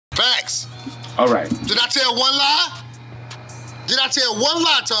Facts. All right. Did I tell one lie? Did I tell one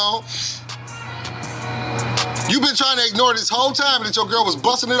lie, Tone? You've been trying to ignore this whole time that your girl was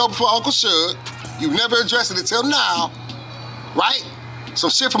busting it open for Uncle Suge. You never addressed it until now, right? Some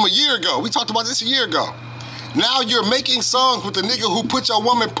shit from a year ago. We talked about this a year ago. Now you're making songs with the nigga who put your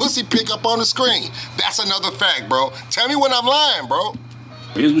woman pussy pic up on the screen. That's another fact, bro. Tell me when I'm lying, bro.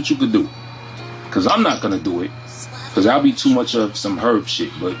 Here's what you could do. Because I'm not going to do it. Because I'll be too much of some herb shit,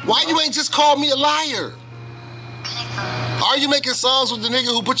 but... Why you ain't just called me a liar? Are you making songs with the nigga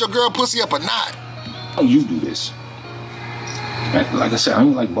who put your girl pussy up or not? How you do this? Like I said, I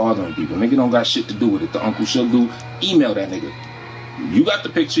don't like bothering people. Nigga don't got shit to do with it. The Uncle Suge do, email that nigga. You got the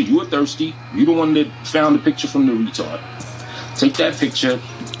picture, you were thirsty. You the one that found the picture from the retard. Take that picture.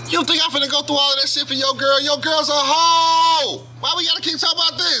 You think I'm finna go through all of that shit for your girl? Your girl's a hoe! Why we gotta keep talking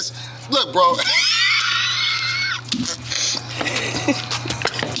about this? Look, bro.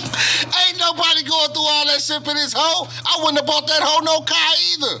 Ain't nobody going through all that shit for this hoe. I wouldn't have bought that hoe no car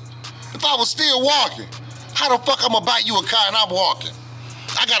either. If I was still walking. How the fuck I'm gonna buy you a car and I'm walking?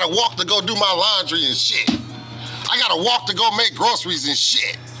 I gotta walk to go do my laundry and shit. I gotta walk to go make groceries and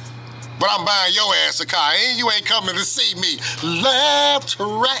shit. But I'm buying your ass a car and you ain't coming to see me. Left,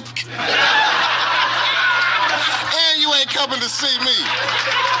 right. And you ain't coming to see me.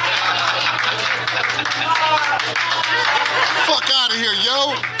 Fuck out of here,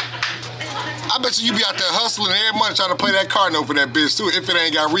 yo. I bet you be out there hustling every month trying to play that car note for that bitch too, if it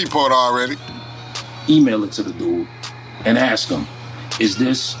ain't got repoed already. Email it to the dude and ask him, is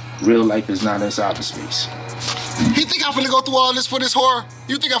this real life is not in cyberspace? He think I'm finna go through all this for this whore?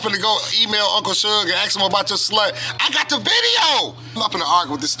 You think I'm finna go email Uncle Suge and ask him about your slut? I got the video! I'm not finna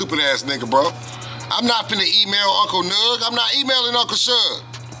argue with this stupid ass nigga, bro. I'm not finna email Uncle Nug. I'm not emailing Uncle Suge.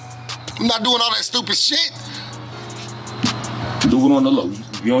 I'm not doing all that stupid shit. Do it on the low.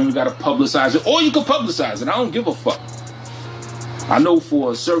 You don't even gotta publicize it, or you can publicize it. I don't give a fuck. I know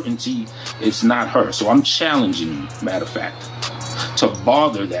for a certainty it's not her, so I'm challenging you, matter of fact, to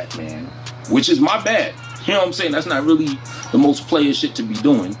bother that man, which is my bad. You know what I'm saying? That's not really the most player shit to be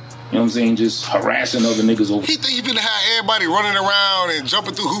doing. You know what I'm saying? Just harassing other niggas over. He think he finna have everybody running around and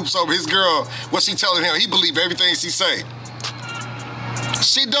jumping through hoops over his girl. What she telling him? He believe everything she say.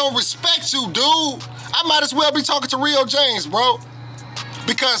 She don't respect you, dude. I might as well be talking to Rio James, bro.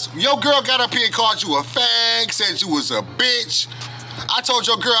 Because your girl got up here and called you a fag, said you was a bitch. I told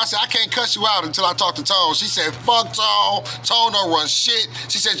your girl, I said, I can't cuss you out until I talk to Tone. She said, fuck Tone. Tone don't run shit.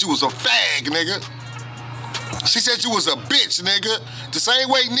 She said you was a fag, nigga. She said you was a bitch, nigga. The same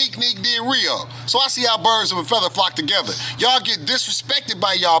way Neek did Rio. So I see how birds of a feather flock together. Y'all get disrespected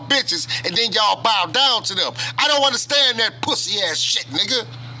by y'all bitches, and then y'all bow down to them. I don't understand that pussy-ass shit, nigga.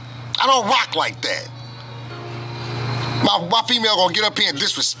 I don't rock like that. My female gonna get up here and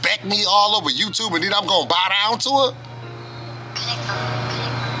disrespect me all over YouTube, and then I'm gonna bow down to her?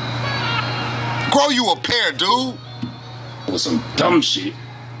 Grow you a pair, dude. With some dumb shit,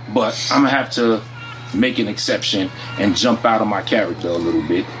 but I'm gonna have to make an exception and jump out of my character a little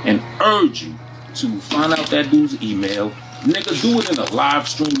bit and urge you to find out that dude's email. Nigga, do it in a live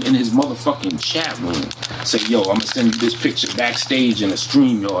stream in his motherfucking chat room. Say, yo, I'm gonna send you this picture backstage in a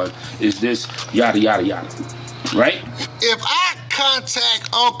StreamYard. Is this yada, yada, yada. Right? If I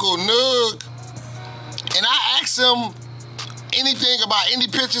contact Uncle Nug and I ask him anything about any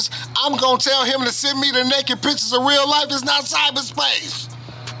pictures, I'm gonna tell him to send me the naked pictures of real life. It's not cyberspace.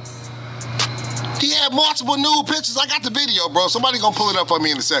 He had multiple nude pictures. I got the video, bro. Somebody gonna pull it up for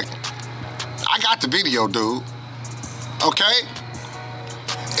me in a second. I got the video, dude. Okay?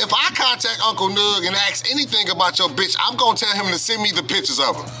 If I contact Uncle Nug and ask anything about your bitch, I'm gonna tell him to send me the pictures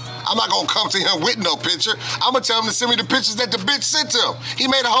of her. I'm not gonna come to him with no picture. I'm gonna tell him to send me the pictures that the bitch sent him. He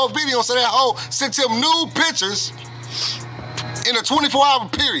made a whole video so that hoe sent him nude pictures in a 24-hour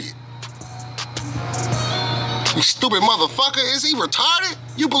period. You stupid motherfucker. Is he retarded?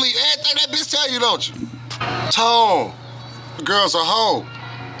 You believe everything that bitch tell you, don't you? Tone, the girl's a hoe.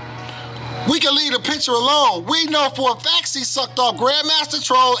 We can leave the picture alone. We know for a fact she sucked off Grandmaster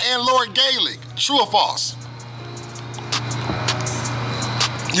Troll and Lord Gaelic. True or false?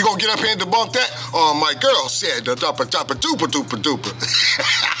 You gonna get up here and debunk that? Oh, my girl said the duper.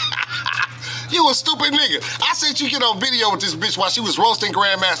 You a stupid nigga. I seen you get on video with this bitch while she was roasting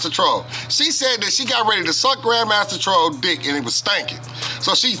Grandmaster Troll. She said that she got ready to suck Grandmaster Troll dick and it was stinking.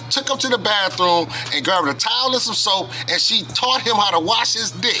 So she took him to the bathroom and grabbed a towel and some soap and she taught him how to wash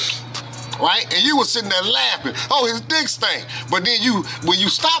his dick. Right? And you was sitting there laughing. Oh, his dick stink. But then when you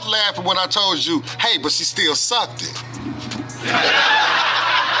stopped laughing when I told you, hey, but she still sucked it.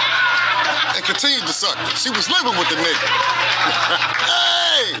 And continued to suck it. She was living with the nigga.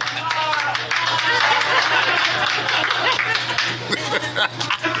 Hey!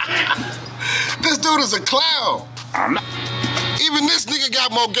 This dude is a clown. I'm not. Even this nigga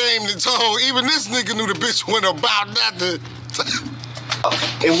got more game than Toe. Even this nigga knew the bitch went about nothing.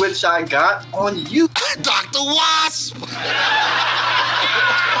 In which I got on you. Dr. Wasp. Even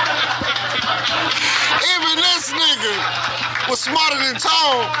this nigga was smarter than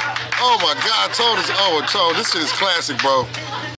Toe. Oh my God, Toe is, Toe, this shit is classic, bro.